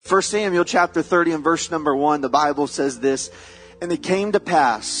1 Samuel chapter 30 and verse number 1, the Bible says this, "And it came to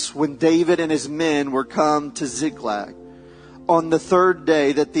pass when David and his men were come to Ziklag on the third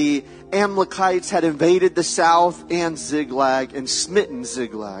day that the Amalekites had invaded the south and Ziklag and smitten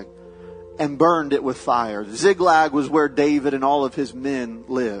Ziklag and burned it with fire." Ziklag was where David and all of his men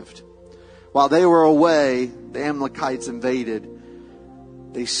lived. While they were away, the Amalekites invaded.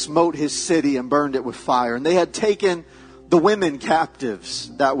 They smote his city and burned it with fire. And they had taken the women captives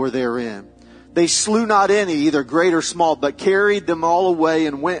that were therein. They slew not any, either great or small, but carried them all away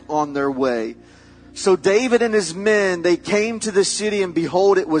and went on their way. So David and his men, they came to the city, and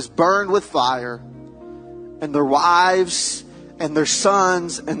behold, it was burned with fire. And their wives and their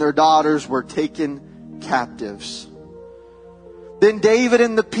sons and their daughters were taken captives. Then David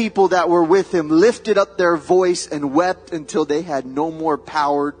and the people that were with him lifted up their voice and wept until they had no more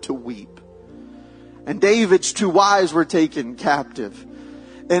power to weep. And David's 2 wives were taken captive.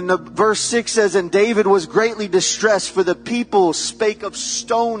 And verse 6 says, "And David was greatly distressed, for the people spake of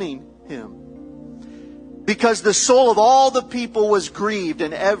stoning him, because the soul of all the people was grieved,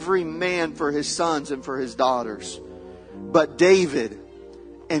 and every man for his sons and for his daughters. But David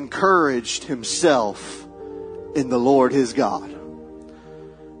encouraged himself in the Lord his God."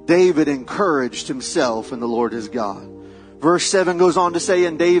 David encouraged himself in the Lord his God. Verse 7 goes on to say,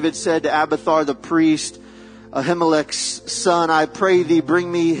 "And David said to Abiathar the priest, Ahimelech's son, I pray thee,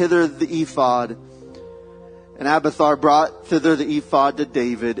 bring me hither the ephod. And Abiathar brought thither the ephod to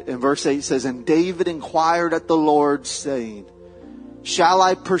David." And verse 8 says, "And David inquired at the Lord, saying, Shall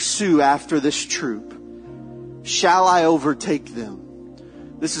I pursue after this troop? Shall I overtake them?"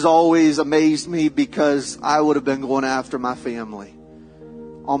 This has always amazed me, because I would have been going after my family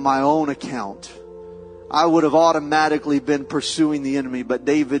on my own account. I would have automatically been pursuing the enemy. But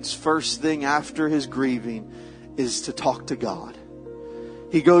David's first thing after his grieving is to talk to God.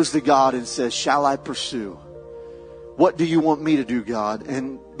 He goes to God and says, "Shall I pursue? What do you want me to do, God?"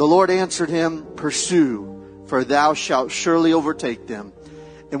 And the Lord answered him, "Pursue, for thou shalt surely overtake them,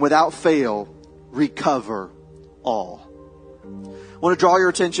 and without fail recover all." I want to draw your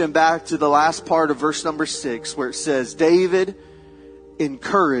attention back to the last part of verse number 6, where it says, David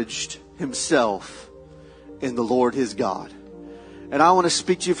encouraged himself in the Lord his God. And I want to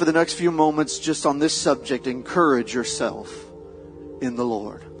speak to you for the next few moments just on this subject. Encourage yourself in the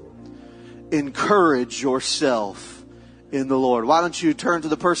Lord. Encourage yourself in the Lord. Why don't you turn to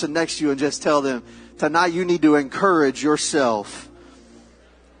the person next to you and just tell them, tonight you need to encourage yourself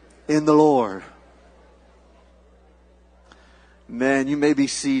in the Lord. Man, you may be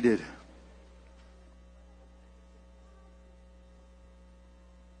seated.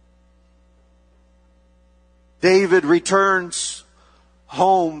 David returns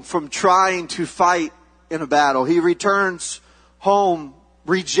home from trying to fight in a battle. He returns home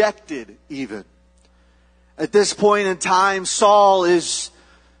rejected even. At this point in time, Saul is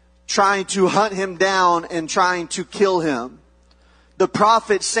trying to hunt him down and trying to kill him. The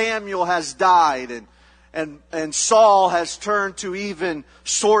prophet Samuel has died, and Saul has turned to even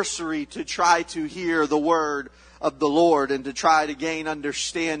sorcery to try to hear the word of the Lord and to try to gain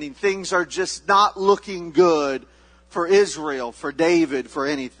understanding. Things are just not looking good for Israel, for David, for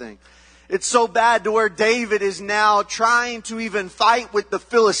anything. It's so bad to where David is now trying to even fight with the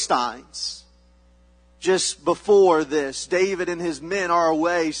Philistines. Just before this, David and his men are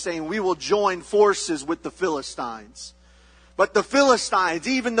away saying, "We will join forces with the Philistines." But the Philistines,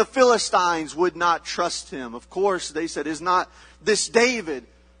 even the Philistines, would not trust him. Of course, they said, "Is not this David,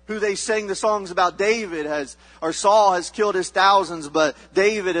 who they sang the songs about? David Saul has killed his thousands, but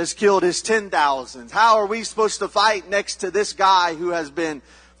David has killed his 10,000s. How are we supposed to fight next to this guy who has been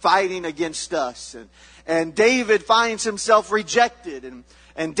fighting against us?" And David finds himself rejected,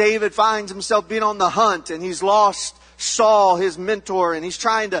 and David finds himself being on the hunt, and he's lost Saul, his mentor, and he's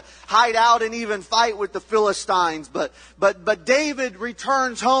trying to hide out and even fight with the Philistines. But David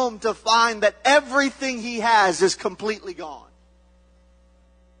returns home to find that everything he has is completely gone.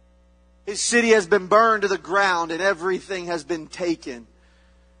 His city has been burned to the ground and everything has been taken.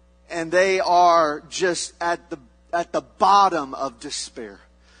 And they are just at the bottom of despair.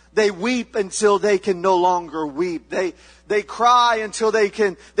 They weep until they can no longer weep. They cry until they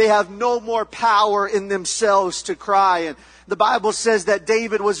have no more power in themselves to cry. And the Bible says that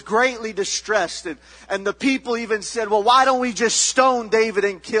David was greatly distressed. And the people even said, "Well, why don't we just stone David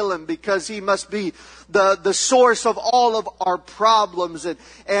and kill him? Because he must be the source of all of our problems."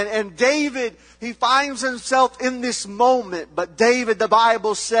 And David, he finds himself in this moment. But David, the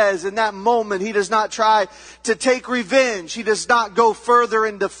Bible says, in that moment, he does not try to take revenge. He does not go further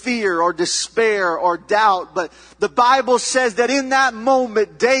into fear or despair or doubt. But the Bible says that in that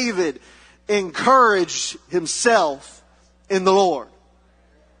moment, David encouraged himself in the Lord.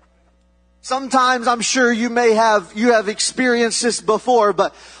 Sometimes I'm sure you have experienced this before,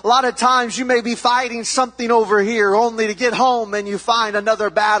 but a lot of times you may be fighting something over here only to get home and you find another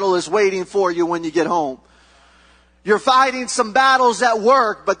battle is waiting for you when you get home. You're fighting some battles at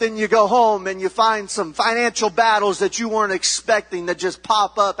work, but then you go home and you find some financial battles that you weren't expecting that just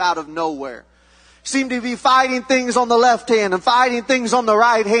pop up out of nowhere. Seem to be fighting things on the left hand and fighting things on the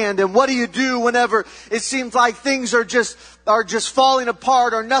right hand. And what do you do whenever it seems like things are just falling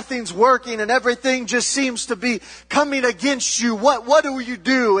apart or nothing's working and everything just seems to be coming against you? What do you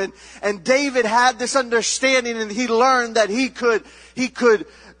do? And David had this understanding, and he learned that he could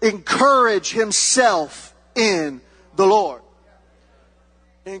encourage himself in the Lord.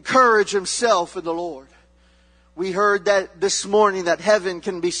 Encourage himself in the Lord. We heard that this morning that heaven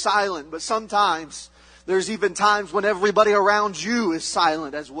can be silent, but sometimes there's even times when everybody around you is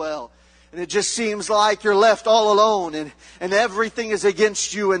silent as well. And it just seems like you're left all alone and everything is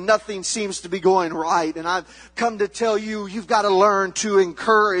against you and nothing seems to be going right. And I've come to tell you, you've got to learn to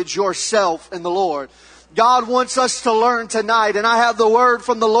encourage yourself in the Lord. God wants us to learn tonight, and I have the word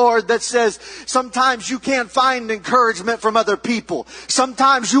from the Lord that says sometimes you can't find encouragement from other people.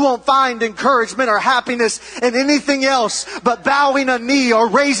 Sometimes you won't find encouragement or happiness in anything else but bowing a knee or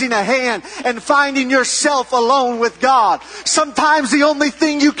raising a hand and finding yourself alone with God. Sometimes the only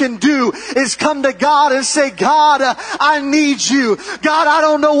thing you can do is come to God and say, God, I need you. God, I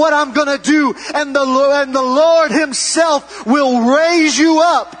don't know what I'm going to do. And the Lord Himself will raise you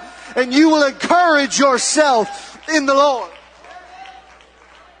up. And you will encourage yourself in the Lord.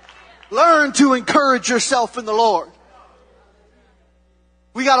 Learn to encourage yourself in the Lord.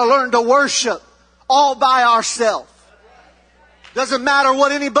 We got to learn to worship all by ourselves. Doesn't matter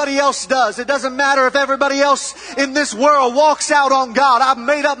what anybody else does. It doesn't matter if everybody else in this world walks out on God. I've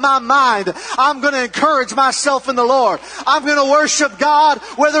made up my mind. I'm going to encourage myself in the Lord. I'm going to worship God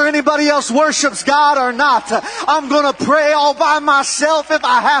whether anybody else worships God or not. I'm going to pray all by myself if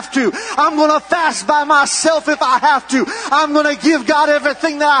I have to. I'm going to fast by myself if I have to. I'm going to give God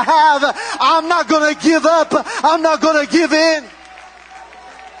everything that I have. I'm not going to give up. I'm not going to give in.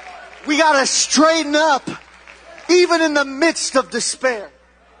 We got to straighten up. Even in the midst of despair.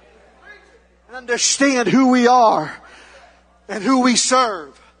 And understand who we are and who we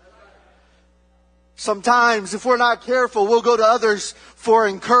serve. Sometimes, if we're not careful, we'll go to others for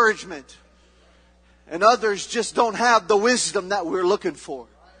encouragement. And others just don't have the wisdom that we're looking for.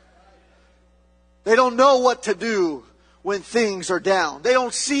 They don't know what to do when things are down. They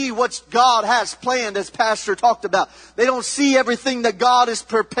don't see what God has planned, as Pastor talked about. They don't see everything that God is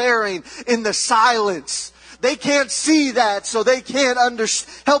preparing in the silence. They can't see that, so they can't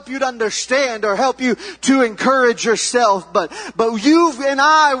help you to understand or help you to encourage yourself. But you and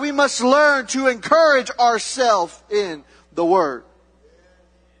I, we must learn to encourage ourselves in the Word.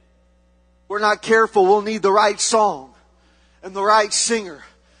 If we're not careful, we'll need the right song and the right singer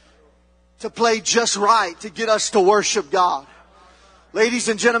to play just right to get us to worship God. Ladies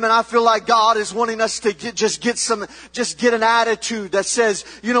and gentlemen, I feel like God is wanting us to get an attitude that says,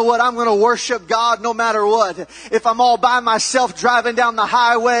 you know what, I'm going to worship God no matter what. If I'm all by myself driving down the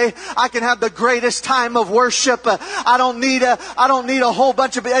highway, I can have the greatest time of worship. I don't need a whole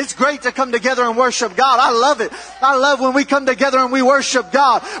bunch of, it's great to come together and worship God. I love it. I love when we come together and we worship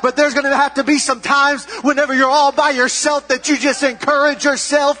God. But there's going to have to be some times whenever you're all by yourself that you just encourage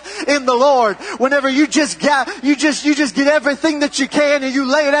yourself in the Lord. Whenever you just get everything that you can and you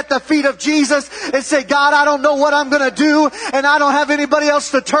lay it at the feet of Jesus and say, God, I don't know what I'm going to do and I don't have anybody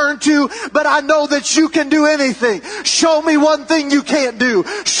else to turn to, but I know that you can do anything. Show me one thing you can't do.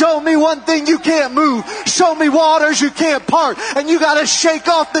 Show me one thing you can't move. Show me waters you can't part. And you got to shake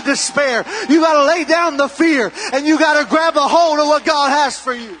off the despair. You got to lay down the fear and you got to grab a hold of what God has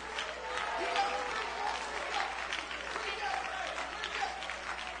for you.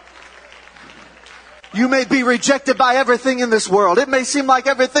 You may be rejected by everything in this world. It may seem like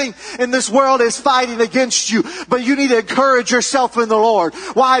everything in this world is fighting against you, but you need to encourage yourself in the Lord.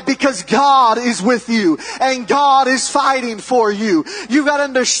 Why? Because God is with you and God is fighting for you. You've got to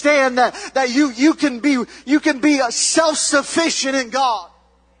understand that you can be self-sufficient in God.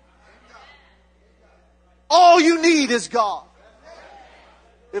 All you need is God.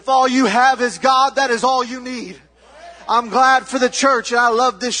 If all you have is God, that is all you need. I'm glad for the church and I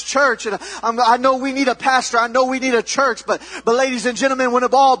love this church and I know we need a pastor. I know we need a church. But ladies and gentlemen, when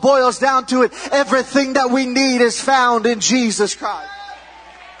it all boils down to it, everything that we need is found in Jesus Christ.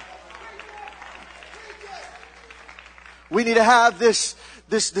 We need to have this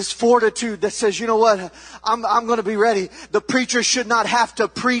fortitude that says, you know what? I'm going to be ready. The preacher should not have to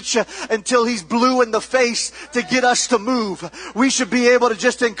preach until he's blue in the face to get us to move. We should be able to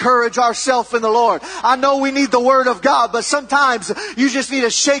just encourage ourselves in the Lord. I know we need the Word of God, but sometimes you just need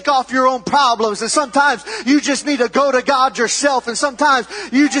to shake off your own problems. And sometimes you just need to go to God yourself. And sometimes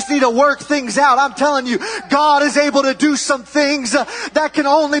you just need to work things out. I'm telling you, God is able to do some things that can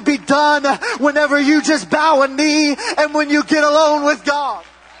only be done whenever you just bow a knee and when you get alone with God.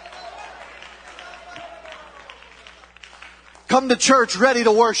 Come to church ready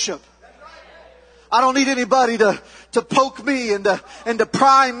to worship. I don't need anybody to poke me and to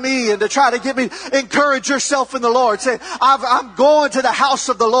prime me and to try to get me. Encourage yourself in the Lord. Say, I'm going to the house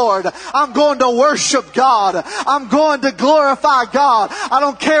of the Lord. I'm going to worship God. I'm going to glorify God. I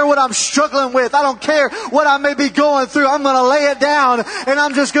don't care what I'm struggling with. I don't care what I may be going through. I'm going to lay it down and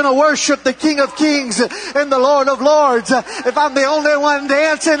I'm just going to worship the King of Kings and the Lord of Lords. If I'm the only one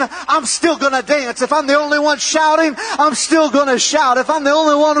dancing, I'm still going to dance. If I'm the only one shouting, I'm still going to shout. If I'm the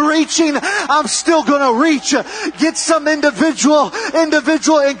only one reaching, I'm still going to reach. Get some individual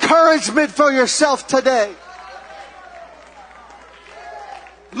encouragement for yourself today.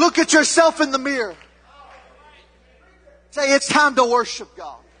 Look at yourself in the mirror. Say, it's time to worship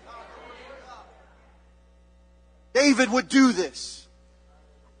God. David would do this.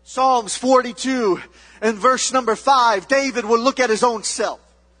 Psalms 42 and verse number 5, David would look at his own self.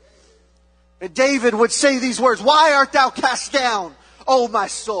 And David would say these words, "Why art thou cast down, O my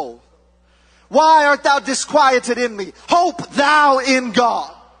soul? Why art thou disquieted in me? Hope thou in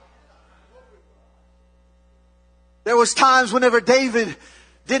God." There was times whenever David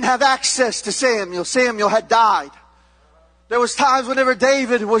didn't have access to Samuel. Samuel had died. There was times whenever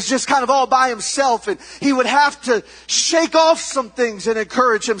David was just kind of all by himself and he would have to shake off some things and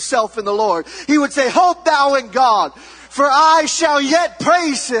encourage himself in the Lord. He would say, "Hope thou in God, for I shall yet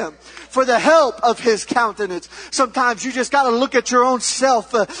praise Him for the help of His countenance." Sometimes you just got to look at your own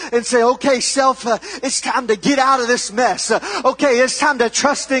self and say, "Okay, self, it's time to get out of this mess. Okay, it's time to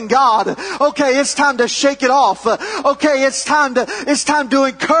trust in God. Okay, it's time to shake it off. Okay, it's time to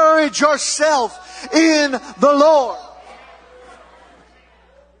encourage yourself in the Lord."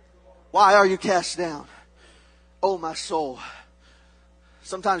 Why are you cast down, oh my soul?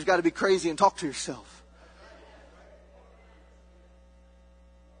 Sometimes you got to be crazy and talk to yourself.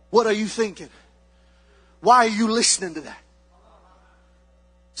 What are you thinking? Why are you listening to that?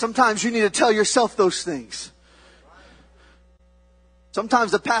 Sometimes you need to tell yourself those things.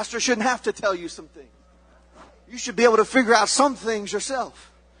 Sometimes the pastor shouldn't have to tell you some things. You should be able to figure out some things yourself.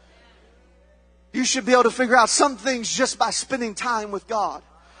 You should be able to figure out some things just by spending time with God.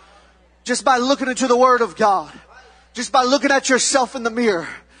 Just by looking into the Word of God. Just by looking at yourself in the mirror.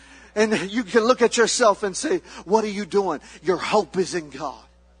 And you can look at yourself and say, "What are you doing?" Your hope is in God.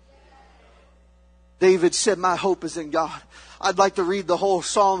 David said, "My hope is in God." I'd like to read the whole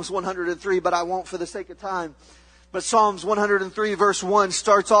Psalms 103, but I won't for the sake of time. But Psalms 103 verse 1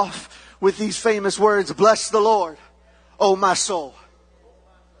 starts off with these famous words, "Bless the Lord, O my soul."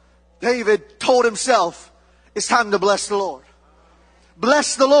 David told himself, it's time to bless the Lord.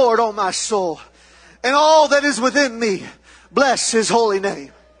 "Bless the Lord, O my soul, and all that is within me, bless His holy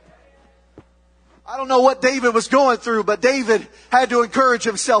name." I don't know what David was going through, but David had to encourage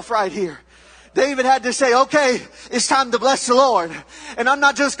himself right here. David had to say, okay, it's time to bless the Lord. And I'm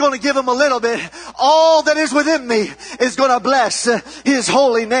not just going to give Him a little bit. All that is within me is going to bless His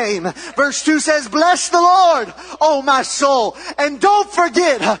holy name. Verse 2 says, "Bless the Lord, O my soul, and don't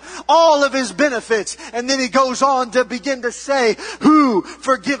forget all of His benefits." And then he goes on to begin to say, "Who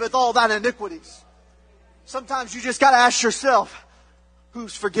forgiveth all thine iniquities?" Sometimes you just got to ask yourself,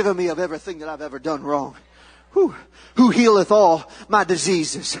 who's forgiven me of everything that I've ever done wrong? Who healeth all my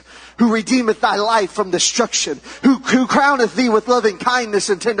diseases? Who redeemeth thy life from destruction? Who crowneth thee with loving kindness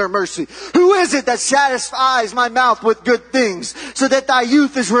and tender mercy? Who is it that satisfies my mouth with good things, so that thy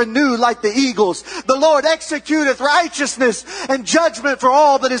youth is renewed like the eagles? The Lord executeth righteousness and judgment for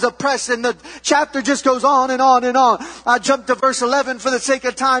all that is oppressed. And the chapter just goes on and on and on. I jumped to verse 11 for the sake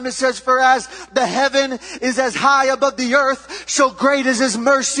of time. It says, "For as the heaven is as high above the earth, so great is His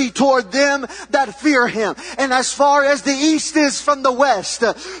mercy toward them that fear Him. And as far as the east is from the west,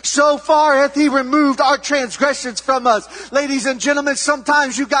 so far hath He removed our transgressions from us." Ladies and gentlemen,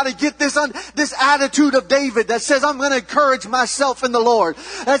 sometimes you got to get this attitude of David that says, I'm going to encourage myself in the Lord.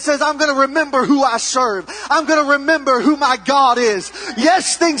 That says, I'm going to remember who I serve. I'm going to remember who my God is.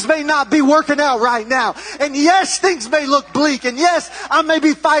 Yes, things may not be working out right now. And yes, things may look bleak. And yes, I may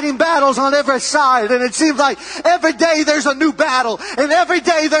be fighting battles on every side. And it seems like every day there's a new battle. And every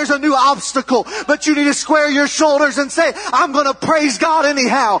day there's a new obstacle. But you need to square your shoulders and say, I'm going to praise God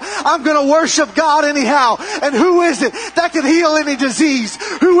anyhow. I'm going to worship God anyhow. And who is it that can heal any disease?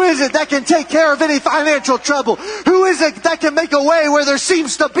 Who is it that can take care of any financial trouble? Who is it that can make a way where there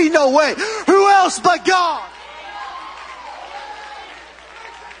seems to be no way? Who else but God?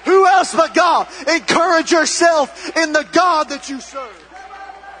 Who else but God? Encourage yourself in the God that you serve.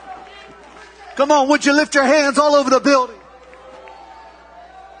 Come on, would you lift your hands all over the building?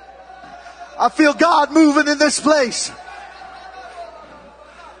 I feel God moving in this place.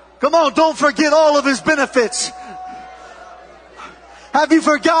 Come on, don't forget all of His benefits. Have you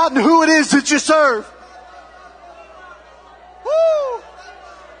forgotten who it is that you serve? Woo!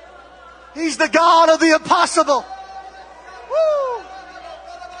 He's the God of the impossible. Woo!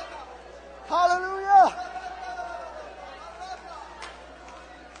 Hallelujah!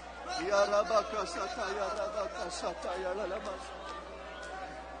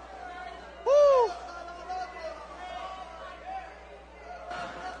 Woo!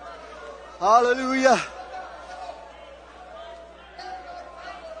 Hallelujah!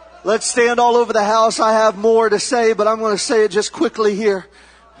 Let's stand all over the house. I have more to say, but I'm going to say it just quickly here.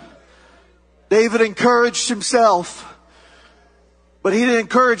 David encouraged himself, but he didn't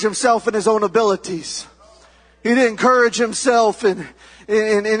encourage himself in his own abilities. He didn't encourage himself in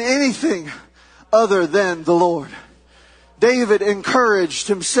anything other than the Lord. David encouraged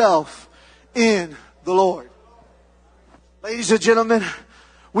himself in the Lord. Ladies and gentlemen,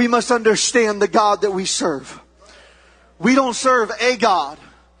 we must understand the God that we serve. We don't serve a God.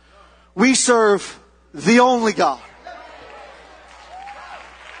 We serve the only God.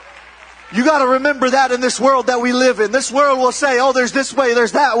 You got to remember that in this world that we live in. This world will say, oh, there's this way,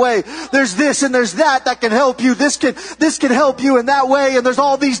 there's that way. There's this and there's that can help you. This can help you in that way. And there's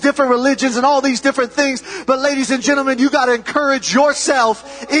all these different religions and all these different things. But ladies and gentlemen, you got to encourage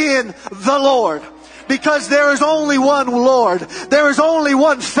yourself in the Lord. Because there is only one Lord. There is only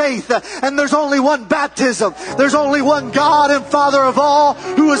one faith. And there's only one baptism. There's only one God and Father of all,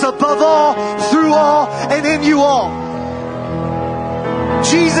 who is above all, through all, and in you all.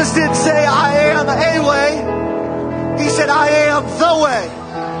 Jesus didn't say, I am a way. He said, I am the way.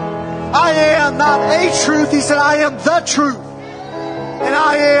 I am not a truth. He said, I am the truth. And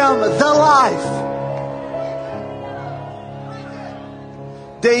I am the life.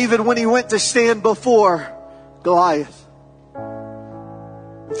 David, when he went to stand before Goliath,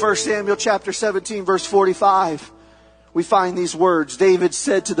 in 1 Samuel chapter 17, verse 45, we find these words. David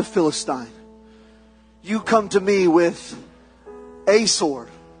said to the Philistine, you come to me with a sword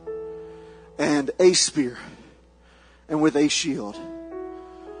and a spear and with a shield.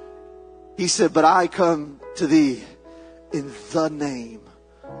 He said, but I come to thee in the name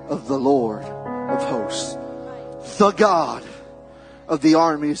of the Lord of hosts, the God of the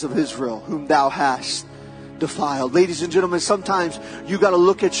armies of Israel, whom thou hast defiled. Ladies and gentlemen, sometimes you got to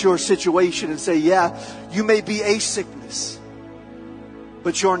look at your situation and say, yeah, you may be a sickness,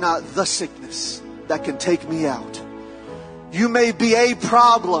 but you're not the sickness that can take me out. You may be a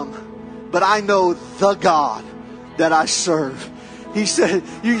problem, but I know the God that I serve. He said,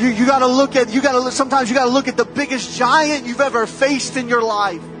 you got to look at, sometimes you got to look at the biggest giant you've ever faced in your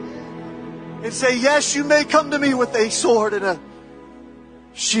life and say, yes, you may come to me with a sword and a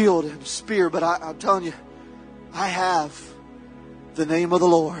shield and a spear, but I'm telling you, I have the name of the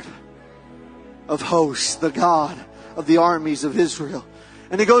Lord of hosts, the God of the armies of Israel.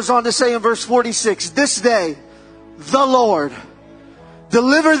 And he goes on to say in verse 46, this day the Lord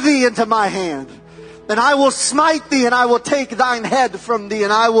deliver thee into my hand, and I will smite thee, and I will take thine head from thee,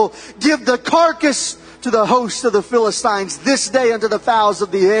 and I will give the carcass to the host of the Philistines this day unto the fowls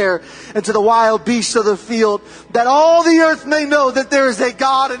of the air and to the wild beasts of the field, that all the earth may know that there is a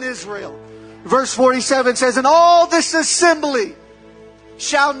God in Israel. Verse 47 says, and all this assembly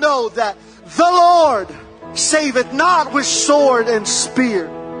shall know that the Lord saveth not with sword and spear.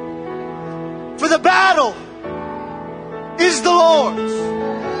 For the battle is the Lord's.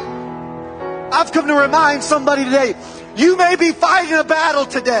 I've come to remind somebody today, you may be fighting a battle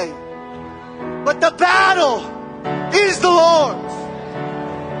today, but the battle is the Lord's.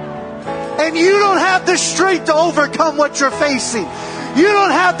 And you don't have the strength to overcome what you're facing. You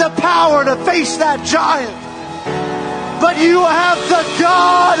don't have the power to face that giant. But you have the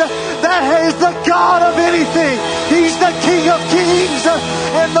God that is the God of anything. He's the King of kings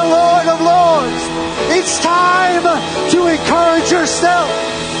and the Lord of lords. It's time to encourage yourself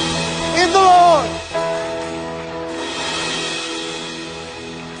in the Lord.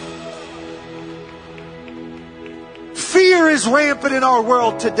 Fear is rampant in our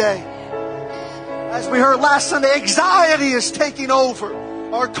world today. As we heard last Sunday, anxiety is taking over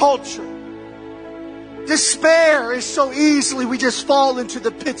our culture. Despair is so easily, we just fall into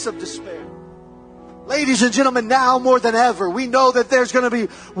the pits of despair. Ladies and gentlemen, now more than ever, we know that there's going to be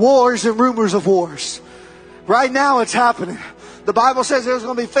wars and rumors of wars. Right now it's happening. The Bible says there's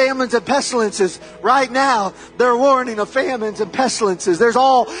going to be famines and pestilences. Right now, they're warning of famines and pestilences. There's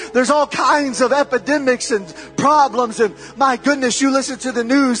all kinds of epidemics and problems. And my goodness, you listen to the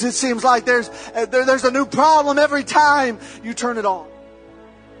news, it seems like there's a new problem every time you turn it on.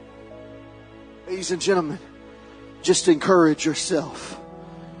 Ladies and gentlemen, just encourage yourself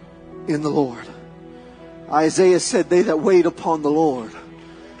in the Lord. Isaiah said, they that wait upon the Lord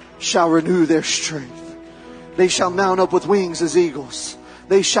shall renew their strength. They shall mount up with wings as eagles.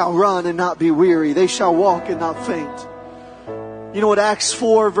 They shall run and not be weary. They shall walk and not faint. You know what Acts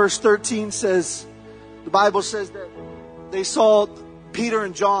 4 verse 13 says? The Bible says that they saw Peter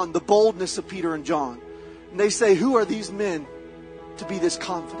and John, the boldness of Peter and John. And they say, who are these men to be this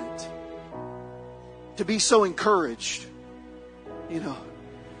confident? To be so encouraged? You know,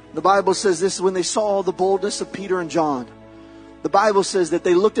 the Bible says this, when they saw the boldness of Peter and John, the Bible says that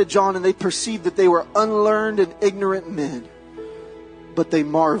they looked at John and they perceived that they were unlearned and ignorant men. But they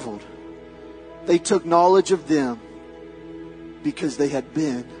marveled. They took knowledge of them because they had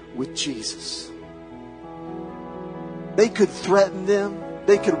been with Jesus. They could threaten them.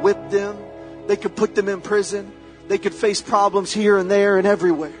 They could whip them. They could put them in prison. They could face problems here and there and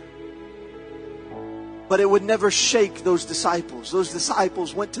everywhere. But it would never shake those disciples. Those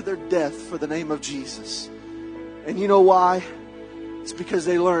disciples went to their death for the name of Jesus. And you know why? It's because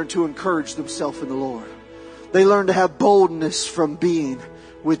they learned to encourage themselves in the Lord. They learned to have boldness from being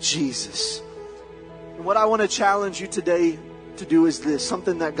with Jesus. And what I want to challenge you today to do is this.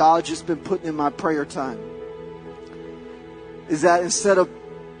 Something that God's just been putting in my prayer time. Is that instead of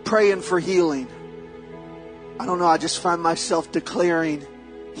praying for healing, I don't know, I just find myself declaring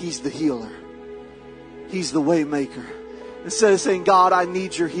He's the healer. He's the way maker. Instead of saying, God, I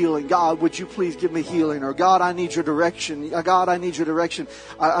need your healing. God, would you please give me healing? Or God, I need your direction. God, I need your direction.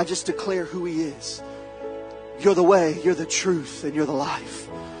 I just declare who He is. You're the way, you're the truth, and you're the life.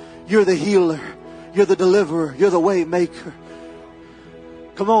 You're the healer. You're the deliverer. You're the way maker.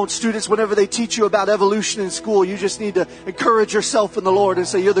 Come on, students, whenever they teach you about evolution in school, you just need to encourage yourself in the Lord and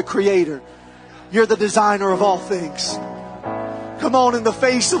say, you're the creator. You're the designer of all things. Come on, in the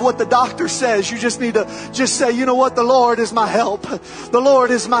face of what the doctor says, you just need to just say, you know what? The Lord is my help. The Lord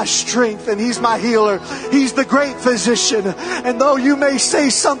is my strength, and He's my healer. He's the great physician. And though you may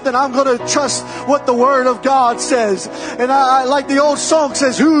say something, I'm going to trust what the Word of God says. And I like the old song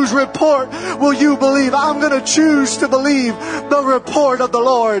says, whose report will you believe? I'm going to choose to believe the report of the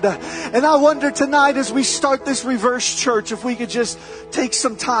Lord. And I wonder tonight as we start this Reverse Church, if we could just take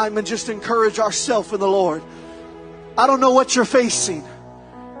some time and just encourage ourselves in the Lord. I don't know what you're facing.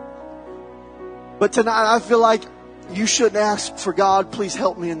 But tonight I feel like you shouldn't ask for God, please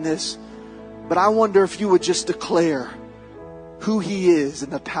help me in this. But I wonder if you would just declare who He is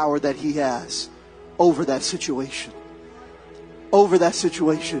and the power that He has over that situation. Over that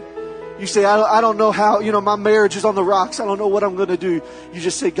situation. You say, I don't know how, my marriage is on the rocks. I don't know what I'm going to do. You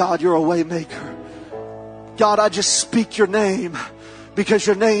just say, God, you're a way maker. God, I just speak your name because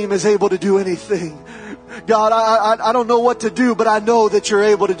your name is able to do anything. God, I don't know what to do, but I know that you're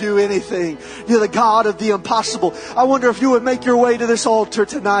able to do anything. You're the God of the impossible. I wonder if you would make your way to this altar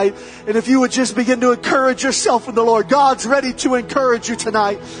tonight, and if you would just begin to encourage yourself in the Lord. God's ready to encourage you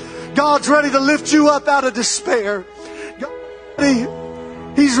tonight. God's ready to lift you up out of despair.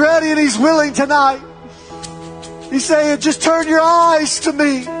 He's ready and He's willing tonight. He's saying, just turn your eyes to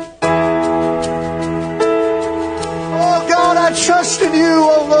me. Oh God, I trust in you,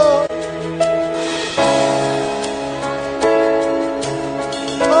 oh Lord.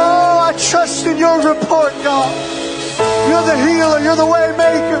 I trust in your report, God. You're the healer. You're the way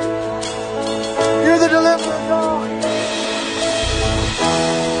maker. You're the deliverer, God.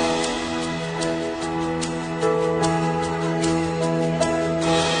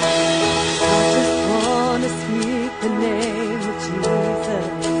 I just want to speak the name of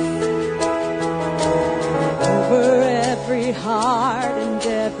Jesus over every heart and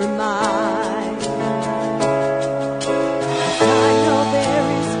every mind.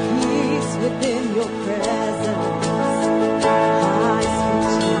 Within your presence, I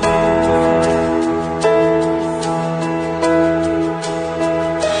speak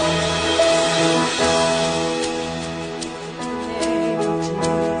name of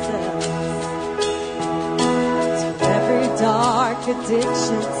Jesus. So every dark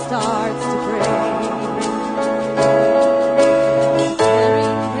addiction starts to break. Every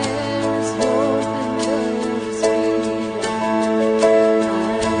prayer is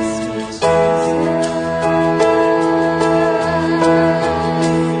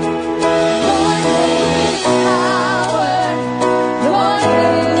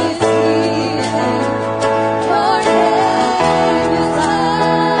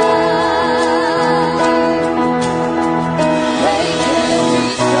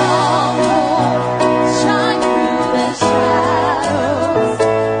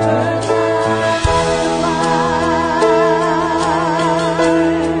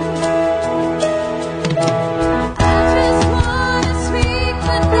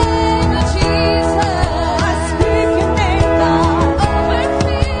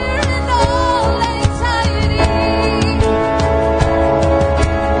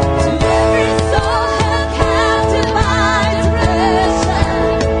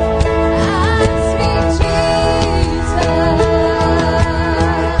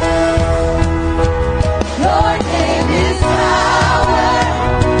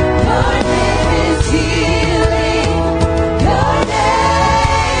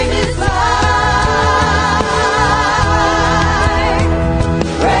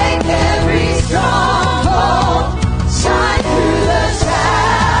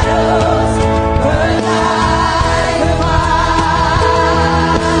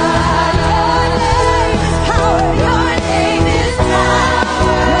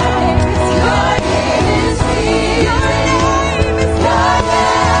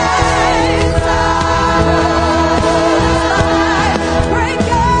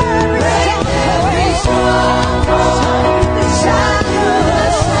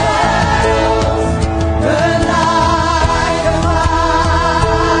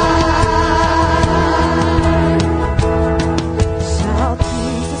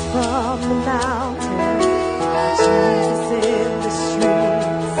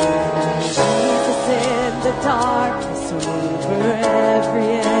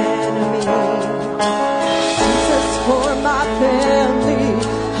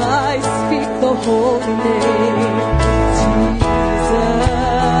holy name, Jesus.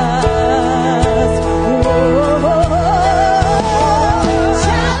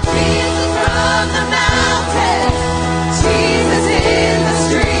 Shout Jesus from the mountain, Jesus in the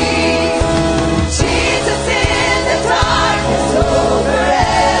street, Jesus in the darkness over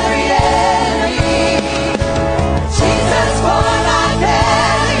every enemy. Jesus for my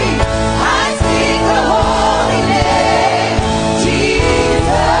belly, I speak the holy name,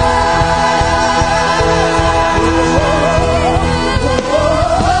 Jesus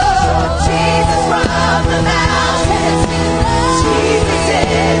from the mountains, Jesus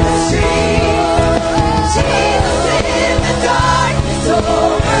in the street, Jesus in the darkness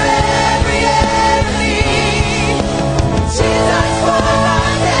over every enemy. Jesus for my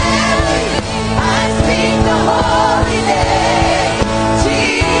belly, I speak the holy name,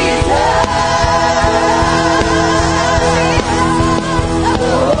 Jesus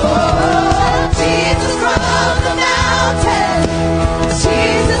from the mountain,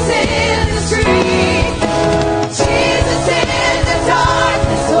 Jesus in the street, Jesus in the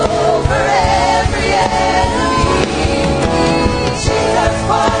darkness over every enemy. Jesus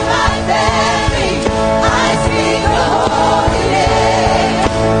for my belly, I speak the holy name,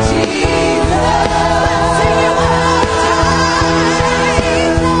 Jesus. Sing it one more time.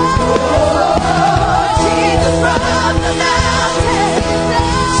 Jesus from the mountain,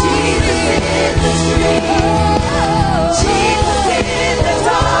 Jesus in the street, Jesus in the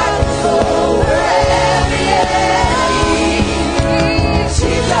darkness over every enemy.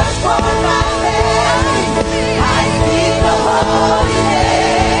 Jesus for my belly, I speak the holy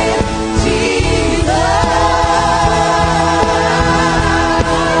name, Jesus.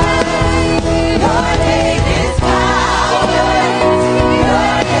 Your name is power,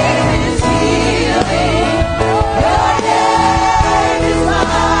 your name is healing, your name is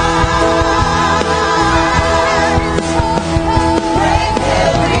life. Break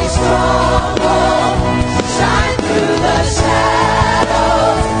every stronghold, shine through the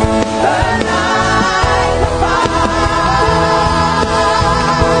shadows, burn like a fire.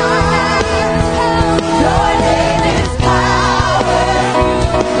 Your name is power,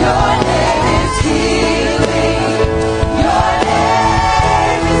 your name is healing, your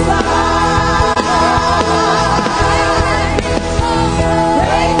name is life.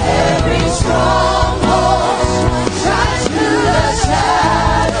 Break every stronghold, shine through the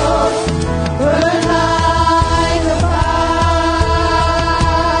shadows, burn like a fire.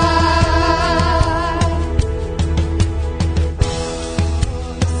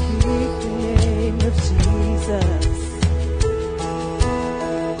 Speak the name of Jesus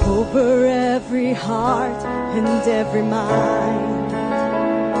over every heart and every mind.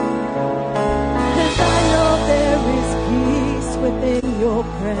 'Cause I know there is peace within your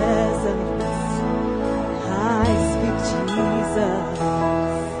presence. I speak Jesus.